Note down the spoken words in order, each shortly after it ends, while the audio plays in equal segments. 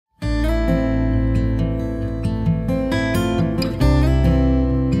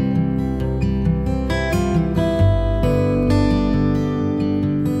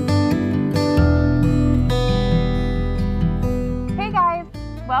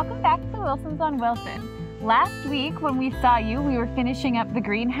welcome back to Wilson's on Wilson. Last week when we saw you, we were finishing up the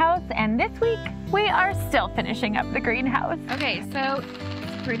greenhouse, and this week we are still finishing up the greenhouse. Okay, so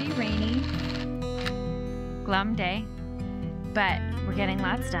it's pretty rainy, glum day, but we're getting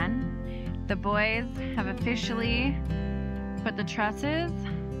lots done. The boys have officially put the trusses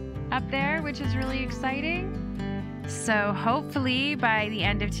up there, which is really exciting. So hopefully by the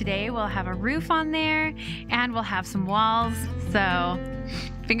end of today, we'll have a roof on there and we'll have some walls. So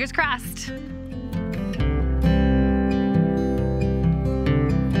fingers crossed.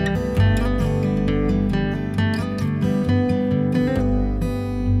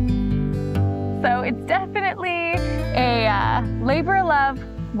 So it's definitely a labor of love,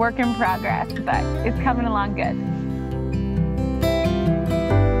 work in progress, but it's coming along good.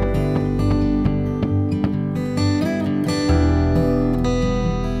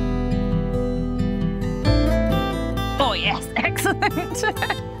 Oh yes, excellent.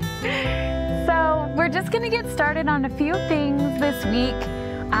 So we're just gonna get started on a few things this week.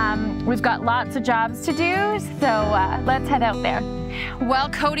 We've got lots of jobs to do, so let's head out there. While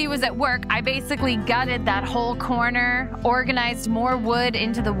Cody was at work, I basically gutted that whole corner, organized more wood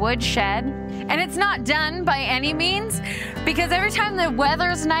into the wood shed. And it's not done by any means, because every time the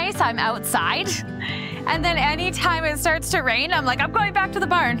weather's nice, I'm outside. And then anytime it starts to rain, I'm like, I'm going back to the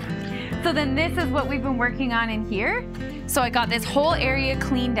barn. So then this is what we've been working on in here. So I got this whole area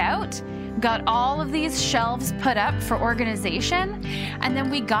cleaned out, got all of these shelves put up for organization, and then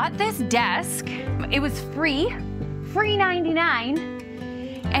we got this desk. It was free $99,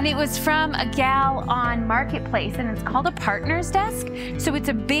 and it was from a gal on Marketplace, and it's called a partner's desk. So it's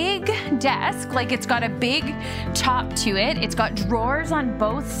a big desk, like it's got a big top to it. It's got drawers on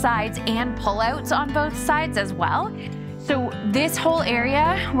both sides and pullouts on both sides as well. So this whole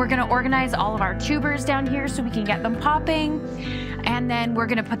area, we're gonna organize all of our tubers down here so we can get them popping. And then we're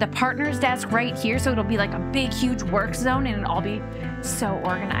gonna put the partner's desk right here, so it'll be like a big, huge work zone, and it'll all be so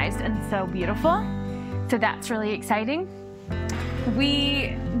organized and so beautiful. So that's really exciting.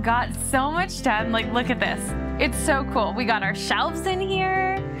 We got so much done. Like, look at this. It's so cool. We got our shelves in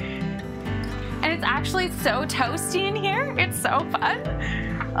here, and it's actually so toasty in here. It's so fun.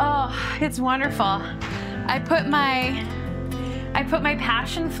 Oh, it's wonderful. I put my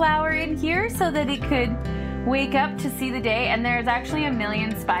passion flower in here so that it could wake up to see the day, and there's actually 1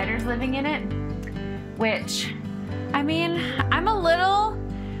 million spiders living in it, which, I mean, I'm a little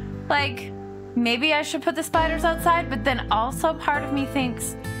like, maybe I should put the spiders outside, but then also part of me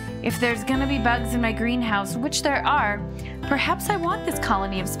thinks if there's gonna be bugs in my greenhouse, which there are, perhaps I want this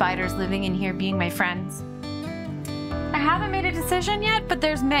colony of spiders living in here being my friends. I haven't made a decision yet, but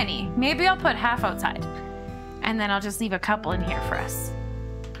there's many. Maybe I'll put half outside, and then I'll just leave a couple in here for us.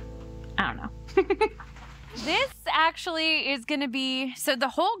 I don't know. This actually is gonna be, so the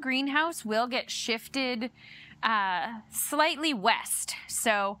whole greenhouse will get shifted slightly west.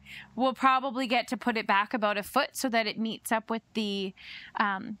 So we'll probably get to put it back about a foot so that it meets up with the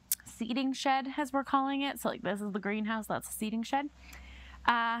seeding shed, as we're calling it. So like, this is the greenhouse, that's the seeding shed.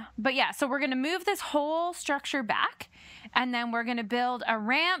 But yeah, so we're gonna move this whole structure back, and then we're gonna build a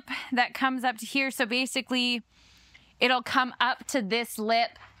ramp that comes up to here. So basically it'll come up to this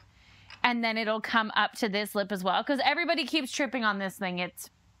lip, and then it'll come up to this lip as well, because everybody keeps tripping on this thing. It's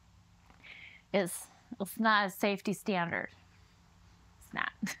not a safety standard. It's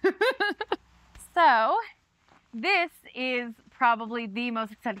not. So this is probably the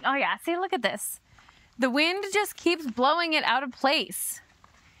most exciting. Oh yeah, see, look at this. The wind just keeps blowing it out of place,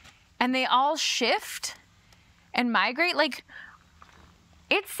 and they all shift and migrate. Like,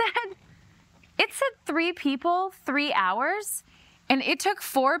 it said 3 people, 3 hours. And it took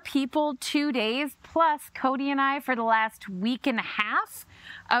 4 people 2 days, plus Cody and I for the last week and a half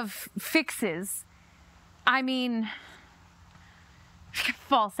of fixes. I mean,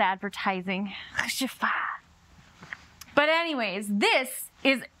 false advertising. But anyways, this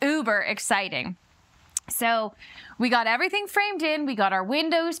is uber exciting. So we got everything framed in, we got our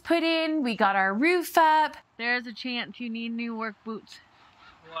windows put in, we got our roof up. There's a chance you need new work boots.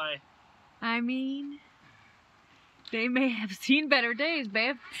 Why? I mean, they may have seen better days,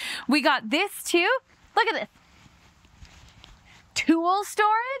 babe. We got this too. Look at this. Tool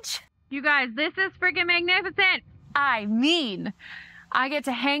storage. You guys, this is freaking magnificent. I mean, I get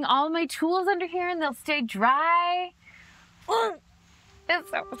to hang all my tools under here and they'll stay dry. Ooh, it's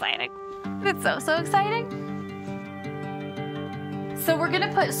so exciting. It's so, so exciting. So we're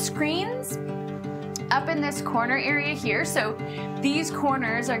gonna put screens up in this corner area here. So these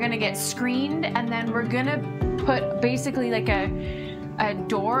corners are gonna get screened, and then we're gonna put basically like a a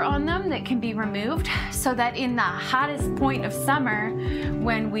door on them that can be removed so that in the hottest point of summer,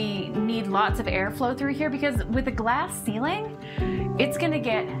 when we need lots of airflow through here, because with the glass ceiling, it's gonna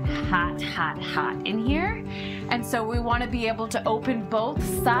get hot, hot, hot in here. And so we wanna be able to open both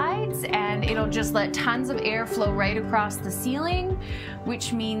sides and it'll just let tons of airflow right across the ceiling,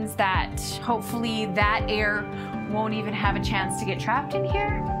 which means that hopefully that air won't even have a chance to get trapped in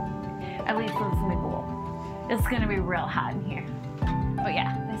here. At least it's the goal. It's gonna be real hot in here. But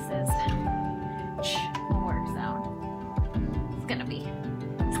yeah, this is the work zone. It's gonna be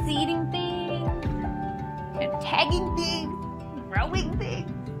seeding things, and tagging things, growing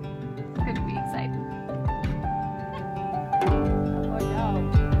things. It's gonna be exciting.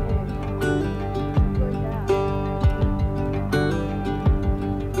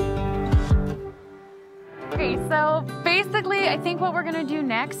 Okay, so basically I think what we're gonna do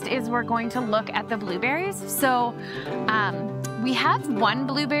next is we're going to look at the blueberries. So we have one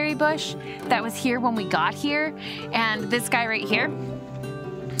blueberry bush that was here when we got here, and this guy right here.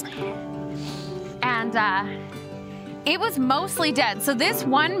 And it was mostly dead. So this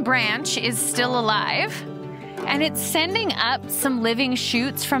one branch is still alive, and it's sending up some living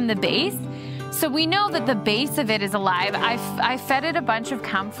shoots from the base. So we know that the base of it is alive. I fed it a bunch of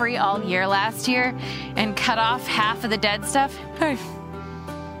comfrey all year last year and cut off half of the dead stuff. Hey,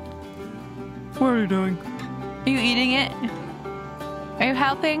 what are you doing? Are you eating it? Are you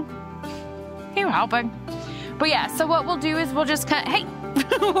helping? Are you helping? But yeah, so what we'll do is we'll just cut, hey,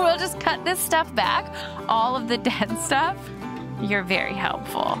 we'll just cut this stuff back, all of the dead stuff. You're very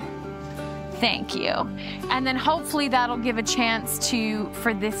helpful. Thank you. And then hopefully that'll give a chance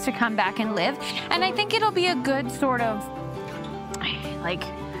for this to come back and live. And I think it'll be a good sort of like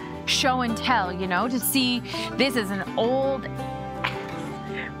show and tell, you know, to see this is an old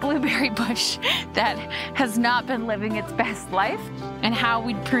blueberry bush that has not been living its best life, and how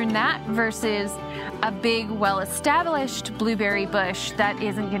we'd prune that versus a big, well-established blueberry bush that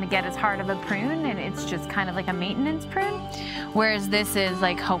isn't going to get as hard of a prune, and it's just kind of like a maintenance prune, whereas this is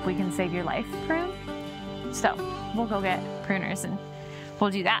like hope we can save your life prune. So we'll go get pruners and we'll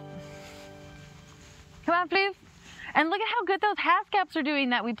do that. Come on, please. And look at how good those haskaps are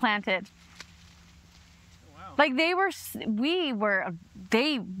doing that we planted. Wow. Like they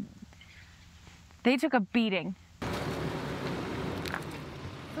took a beating.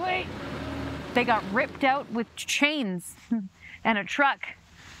 Wait. They got ripped out with chains and a truck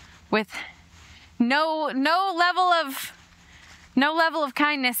with no level of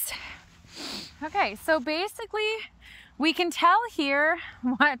kindness. Okay, so basically we can tell here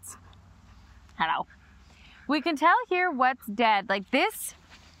what's dead. Like this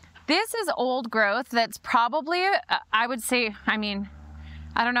is old growth that's probably, I would say, I mean,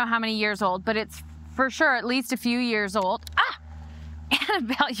 I don't know how many years old, but it's for sure at least a few years old. Ah!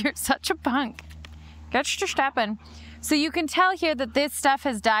 Annabelle, you're such a punk. Get your step in. So you can tell here that this stuff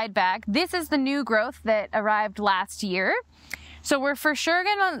has died back. This is the new growth that arrived last year. So we're for sure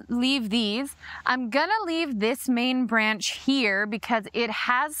gonna leave these. I'm gonna leave this main branch here because it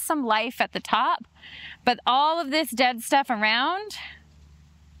has some life at the top, but all of this dead stuff around,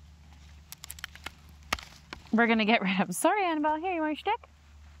 we're gonna get rid of. Sorry, Annabelle, here, you want your stick?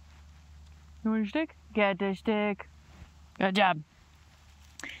 You want your stick? Get the stick. Good job.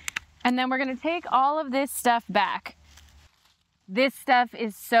 And then we're gonna take all of this stuff back. This stuff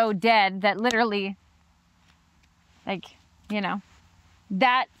is so dead that literally, like, you know,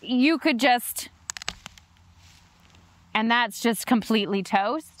 that you could just, and that's just completely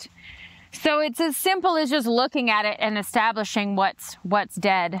toast. So it's as simple as just looking at it and establishing what's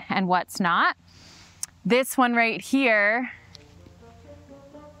dead and what's not. This one right here,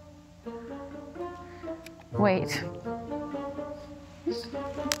 wait.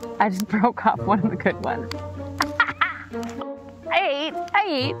 I just broke off one of the good ones. I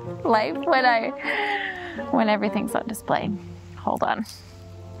hate life when everything's on display. Hold on.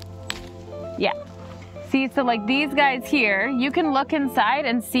 Yeah. See, so like these guys here, you can look inside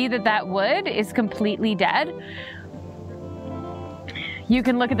and see that that wood is completely dead. You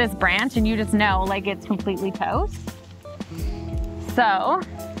can look at this branch and you just know like it's completely toast. So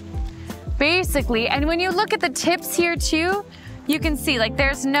basically, and when you look at the tips here too, you can see like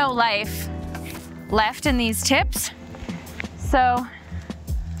there's no life left in these tips. So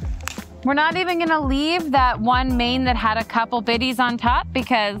we're not even gonna leave that one main that had a couple bitties on top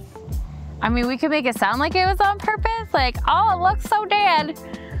because, I mean, we could make it sound like it was on purpose. Like, oh, it looks so dead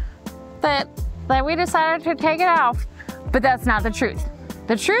that we decided to take it off. But that's not the truth.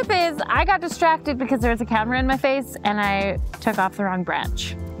 The truth is I got distracted because there was a camera in my face and I took off the wrong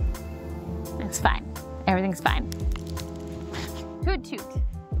branch. It's fine. Everything's fine. Toot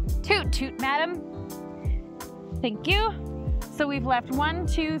toot. Toot toot, madam. Thank you. So we've left 1,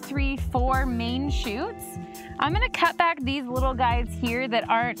 2, 3, 4 main shoots. I'm gonna cut back these little guys here that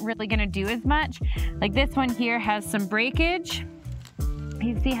aren't really gonna do as much. Like this one here has some breakage.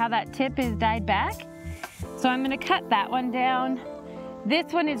 You see how that tip is dyed back? So I'm gonna cut that one down.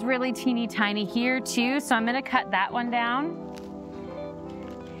 This one is really teeny tiny here too, so I'm gonna cut that one down.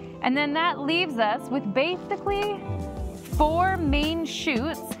 And then that leaves us with basically 4 main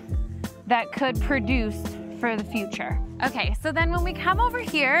shoots that could produce for the future. Okay, so then when we come over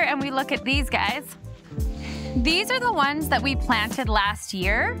here and we look at these guys, these are the ones that we planted last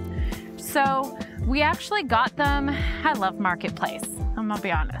year. So we actually got them, I love Marketplace. I'm gonna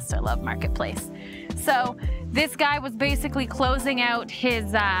be honest, I love Marketplace. So this guy was basically closing out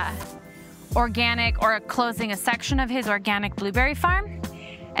his organic, or closing a section of his organic blueberry farm.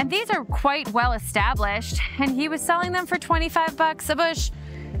 And these are quite well established, and he was selling them for 25 bucks a bush,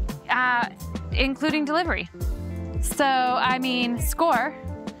 including delivery. So, I mean, score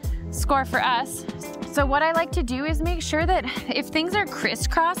for us. So what I like to do is make sure that if things are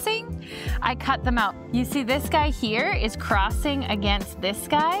crisscrossing, I cut them out. You see this guy here is crossing against this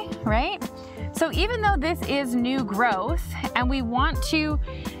guy, right? So even though this is new growth, and we want to,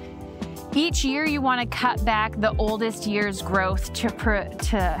 each year you want to cut back the oldest year's growth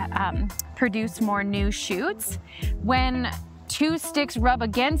to produce more new shoots. When 2 sticks rub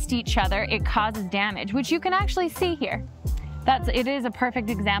against each other, it causes damage, which you can actually see here. It is a perfect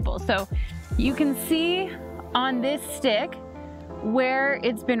example. So you can see on this stick where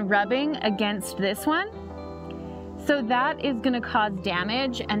it's been rubbing against this one. So that is gonna cause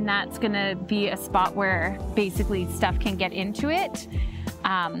damage, and that's gonna be a spot where basically stuff can get into it.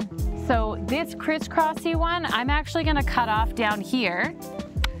 So this crisscrossy one, I'm actually gonna cut off down here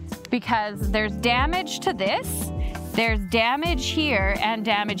because there's damage to this, there's damage here and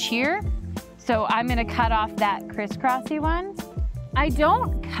damage here. So I'm gonna cut off that crisscrossy one. I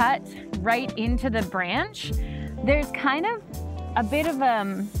don't cut right into the branch. There's kind of a bit of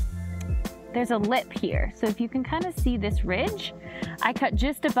there's a lip here. So if you can kind of see this ridge, I cut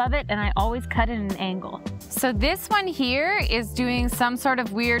just above it, and I always cut at an angle. So this one here is doing some sort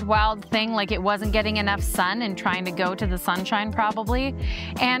of weird wild thing, like it wasn't getting enough sun and trying to go to the sunshine probably,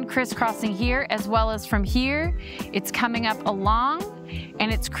 and crisscrossing here as well as from here. It's coming up along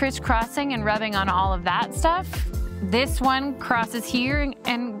and it's crisscrossing and rubbing on all of that stuff. This one crosses here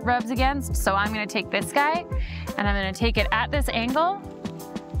and rubs against, so I'm gonna take this guy and I'm gonna take it at this angle,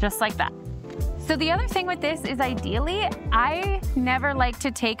 just like that. So the other thing with this is ideally, I never like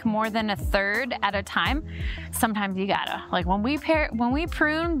to take more than 1/3 at a time. Sometimes you gotta. Like when we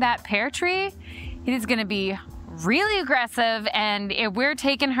prune that pear tree, it is gonna be really aggressive, and we're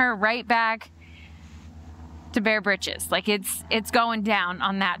taking her right back to bare britches. Like it's going down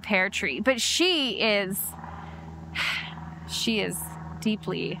on that pear tree. But she is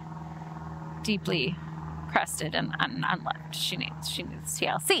deeply, deeply crusted and unloved. She needs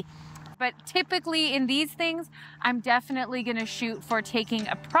TLC. But typically in these things, I'm definitely gonna shoot for taking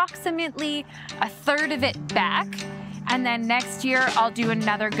approximately 1/3 of it back. And then next year, I'll do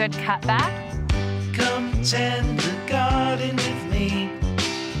another good cut back. Come tend the garden with me.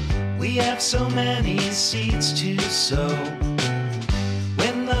 We have so many seeds to sow.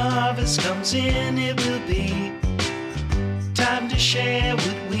 When the harvest comes in, it will be time to share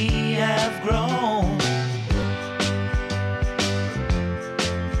what we have grown.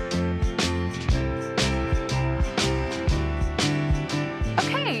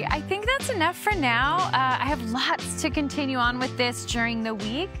 I think that's enough for now. I have lots to continue on with this during the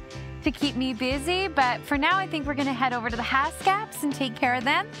week to keep me busy, but for now I think we're gonna head over to the haskaps and take care of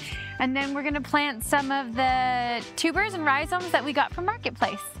them, and then we're gonna plant some of the tubers and rhizomes that we got from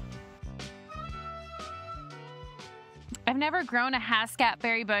Marketplace. I've never grown a haskap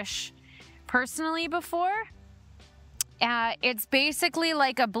berry bush personally before. It's basically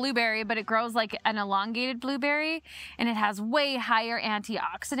like a blueberry, but it grows like an elongated blueberry, and it has way higher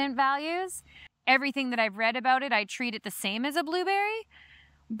antioxidant values. Everything that I've read about it, I treat it the same as a blueberry,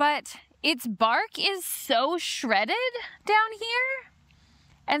 but its bark is so shredded down here.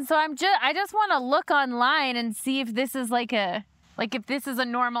 And so I just want to look online and see if this is if this is a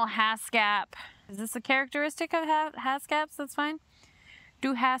normal haskap. Is this a characteristic of haskaps? That's fine.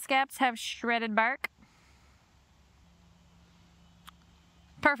 Do haskaps have shredded bark?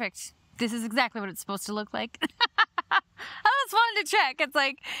 Perfect. This is exactly what it's supposed to look like. I just wanted to check. It's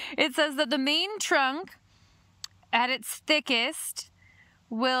like, it says that the main trunk at its thickest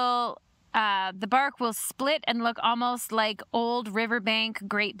will, the bark will split and look almost like old riverbank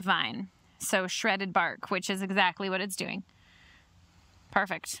grapevine. So shredded bark, which is exactly what it's doing.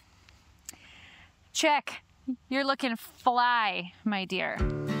 Perfect. Check. You're looking fly, my dear.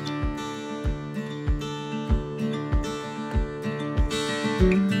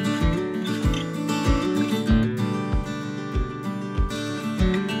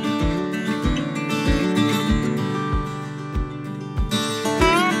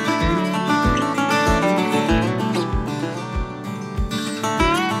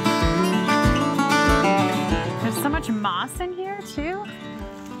 There's so much moss in here too.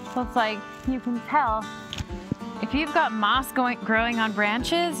 So it's like, you can tell, if you've got moss growing on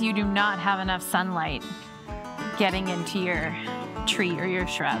branches, you do not have enough sunlight getting into your tree or your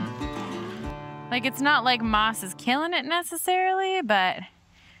shrub. Like, it's not like moss is killing it necessarily, but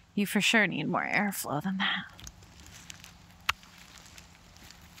you for sure need more airflow than that.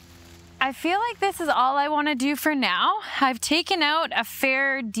 I feel like this is all I want to do for now. I've taken out a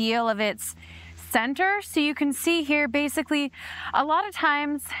fair deal of its center, so you can see here basically a lot of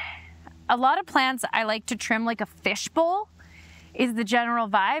times, a lot of plants I like to trim like a fishbowl is the general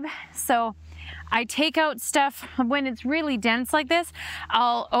vibe. So I take out stuff when it's really dense like this.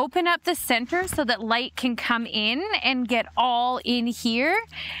 I'll open up the center so that light can come in and get all in here.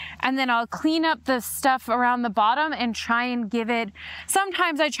 And then I'll clean up the stuff around the bottom and try and give it,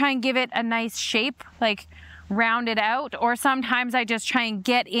 sometimes I try and give it a nice shape, like round it out, or sometimes I just try and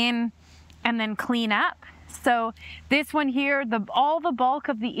get in and then clean up. So this one here, all the bulk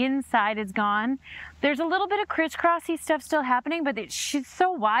of the inside is gone. There's a little bit of crisscrossy stuff still happening, but she's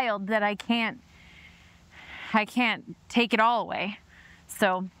so wild that I can't take it all away.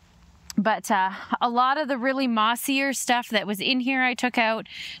 So, but a lot of the really mossier stuff that was in here I took out.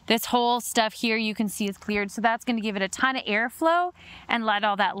 This whole stuff here you can see is cleared. So that's going to give it a ton of airflow and let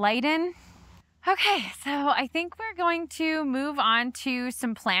all that light in. Okay, so I think we're going to move on to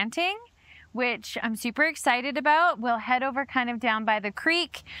some planting, which I'm super excited about. We'll head over kind of down by the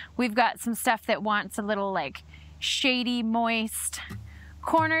creek. We've got some stuff that wants a little like shady, moist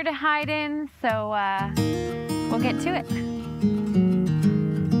corner to hide in. So we'll get to it.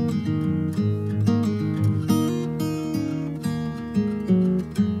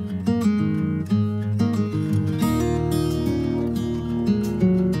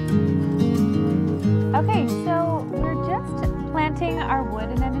 Okay, so we're just planting our wood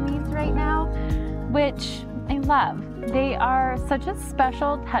anemones right now, which I love. They are such a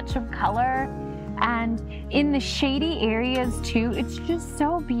special touch of color, and in the shady areas too, it's just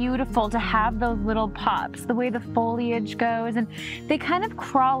so beautiful to have those little pops, the way the foliage goes, and they kind of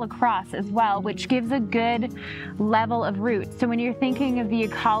crawl across as well, which gives a good level of roots. So when you're thinking of the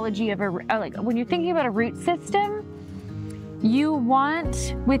ecology of when you're thinking about a root system, you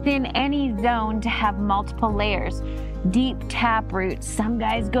want within any zone to have multiple layers. Deep tap roots. Some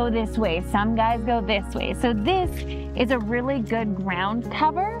guys go this way, some guys go this way. So this is a really good ground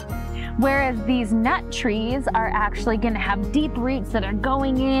cover, whereas these nut trees are actually going to have deep roots that are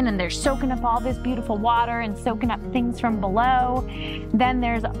going in and they're soaking up all this beautiful water and soaking up things from below. Then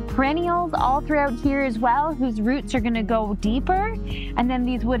there's perennials all throughout here as well, whose roots are going to go deeper. And then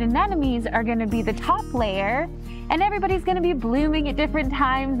these wood anemones are going to be the top layer, and everybody's going to be blooming at different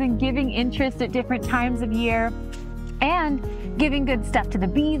times and giving interest at different times of year, and giving good stuff to the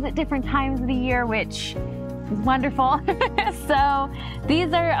bees at different times of the year, which is wonderful. So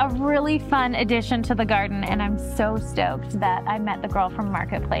these are a really fun addition to the garden, and I'm so stoked that I met the girl from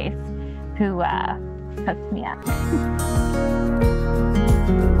Marketplace who hooked me up.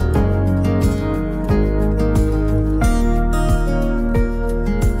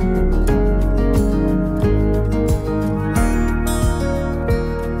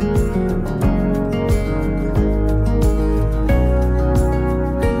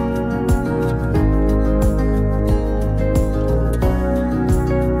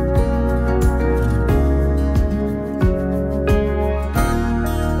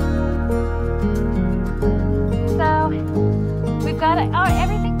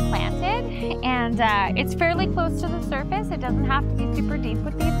 It's fairly close to the surface. It doesn't have to be super deep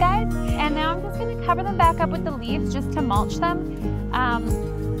with these guys. And now I'm just going to cover them back up with the leaves just to mulch them.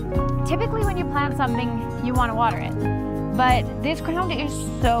 Typically when you plant something, you want to water it. But this ground is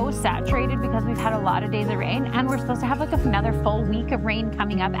so saturated because we've had a lot of days of rain, and we're supposed to have like another full week of rain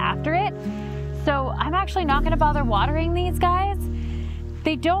coming up after it. So I'm actually not going to bother watering these guys.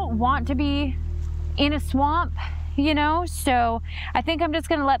 They don't want to be in a swamp, you know, so I think I'm just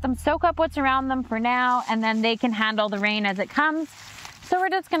going to let them soak up what's around them for now, and then they can handle the rain as it comes. So we're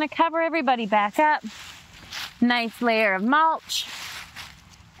just going to cover everybody back up. Nice layer of mulch,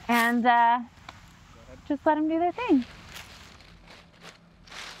 and just let them do their thing.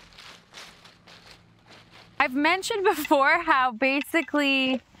 I've mentioned before how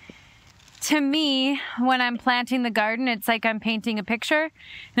basically, to me, when I'm planting the garden, it's like I'm painting a picture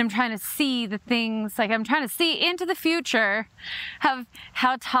and I'm trying to see the things, like I'm trying to see into the future of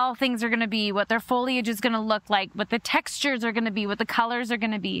how tall things are going to be, what their foliage is going to look like, what the textures are going to be, what the colors are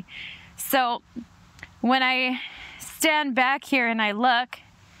going to be. So when I stand back here and I look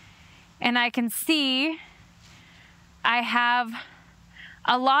and I can see I have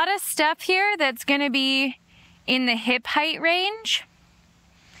a lot of stuff here that's going to be in the hip height range.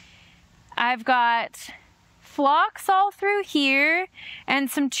 I've got phlox all through here and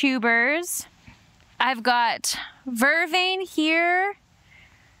some tubers. I've got vervain here,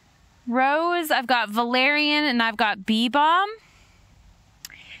 rose, I've got valerian, and I've got bee balm.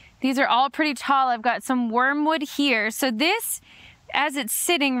 These are all pretty tall. I've got some wormwood here. So this, as it's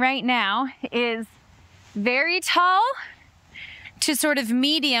sitting right now, is very tall to sort of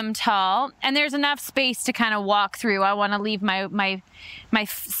medium tall, and there's enough space to kind of walk through. I want to leave my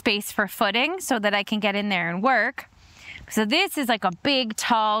space for footing so that I can get in there and work. So this is like a big,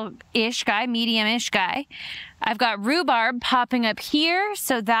 tall-ish guy, medium-ish guy. I've got rhubarb popping up here,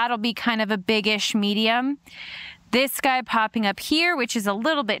 so that'll be kind of a big-ish medium. This guy popping up here, which is a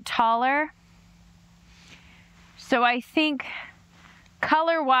little bit taller. So I think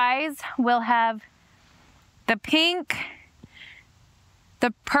color-wise, we'll have the pink,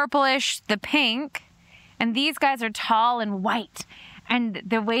 the purplish, the pink, and these guys are tall and white. And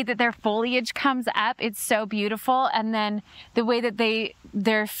the way that their foliage comes up, it's so beautiful. And then the way that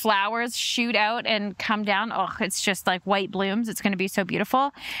their flowers shoot out and come down, oh, it's just like white blooms. It's gonna be so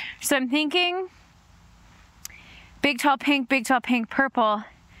beautiful. So I'm thinking big, tall, pink, purple.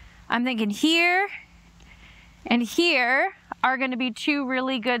 I'm thinking here and here are gonna be two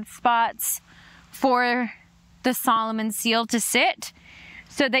really good spots for the Solomon seal to sit,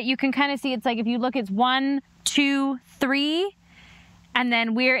 so that you can kind of see, it's like if you look, it's 1, 2, 3, and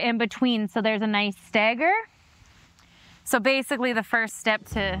then we're in between, so there's a nice stagger. So basically the first step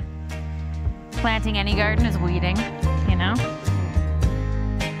to planting any garden is weeding, you know?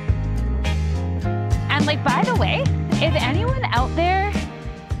 And like, by the way, if anyone out there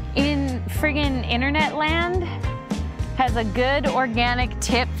in friggin' internet land has a good organic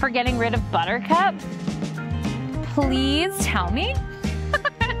tip for getting rid of buttercup, please tell me.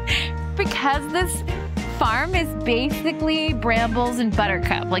 Because this farm is basically brambles and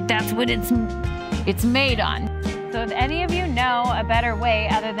buttercup. Like, that's what it's made on. So if any of you know a better way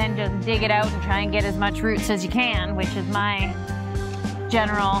other than just dig it out and try and get as much roots as you can, which is my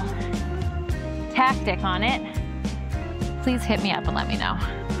general tactic on it, please hit me up and let me know.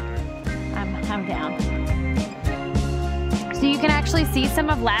 I'm down. So you can actually see some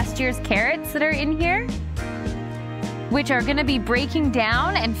of last year's carrots that are in here, which are gonna be breaking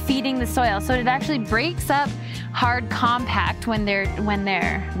down and feeding the soil. So it actually breaks up hard compact when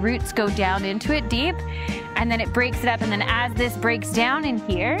their roots go down into it deep, and then it breaks it up, and then as this breaks down in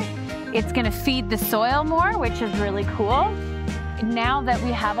here, it's gonna feed the soil more, which is really cool. Now that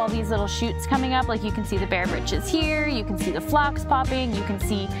we have all these little shoots coming up, like you can see the bare britches here, you can see the phlox popping, you can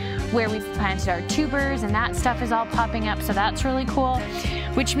see where we've planted our tubers, and that stuff is all popping up, so that's really cool.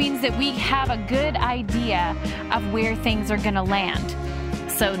 Which means that we have a good idea of where things are gonna land.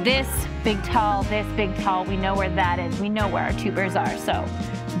 So this big tall, we know where that is. We know where our tubers are, so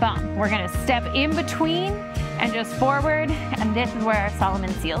boom. We're gonna step in between and just forward, and this is where our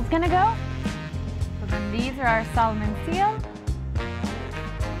Solomon seal is gonna go. So then these are our Solomon seal.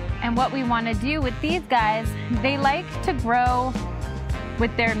 And what we wanna do with these guys, they like to grow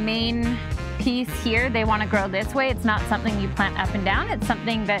with their main piece here. They want to grow this way. It's not something you plant up and down. It's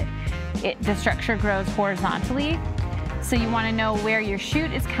something that the structure grows horizontally. So you want to know where your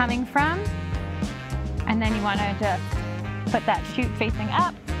shoot is coming from, and then you want to just put that shoot facing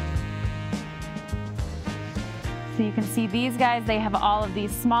up. So you can see these guys, they have all of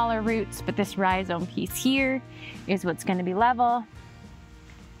these smaller roots, but this rhizome piece here is what's going to be level.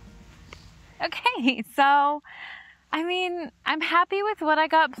 Okay, so I mean, I'm happy with what I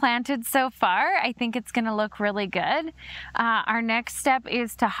got planted so far. I think it's gonna look really good. Our next step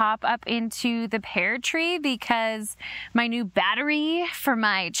is to hop up into the pear tree because my new battery for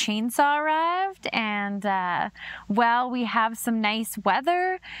my chainsaw arrived, and while we have some nice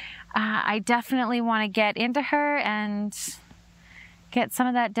weather, I definitely wanna get into her and get some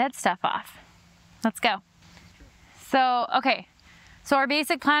of that dead stuff off. Let's go. So, okay, so our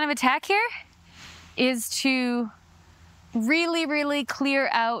basic plan of attack here is to really clear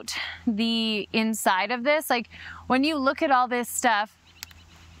out the inside of this. Like, when you look at all this stuff,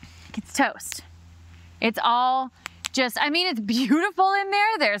 it's toast. It's all just, I mean, it's beautiful in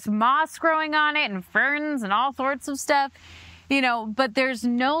there. There's moss growing on it and ferns and all sorts of stuff, you know, but there's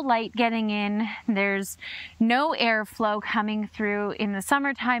no light getting in. There's no airflow coming through. In the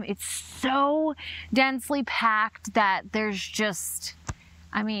summertime, it's so densely packed that there's just,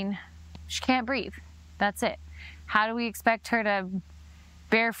 I mean, she can't breathe. That's it. How do we expect her to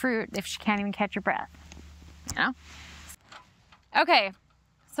bear fruit if she can't even catch her breath? You know? Okay,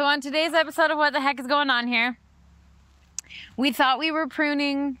 so on today's episode of What the Heck is Going On Here, we thought we were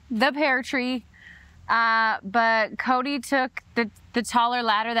pruning the pear tree, but Cody took the taller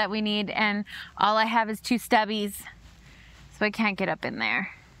ladder that we need, and all I have is 2 stubbies, so I can't get up in there.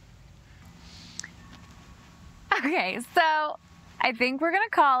 Okay, so I think we're gonna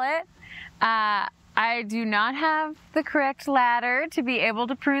call it. I do not have the correct ladder to be able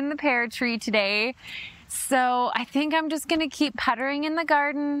to prune the pear tree today, so I think I'm just gonna keep puttering in the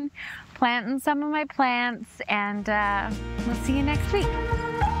garden, planting some of my plants, and we'll see you next week.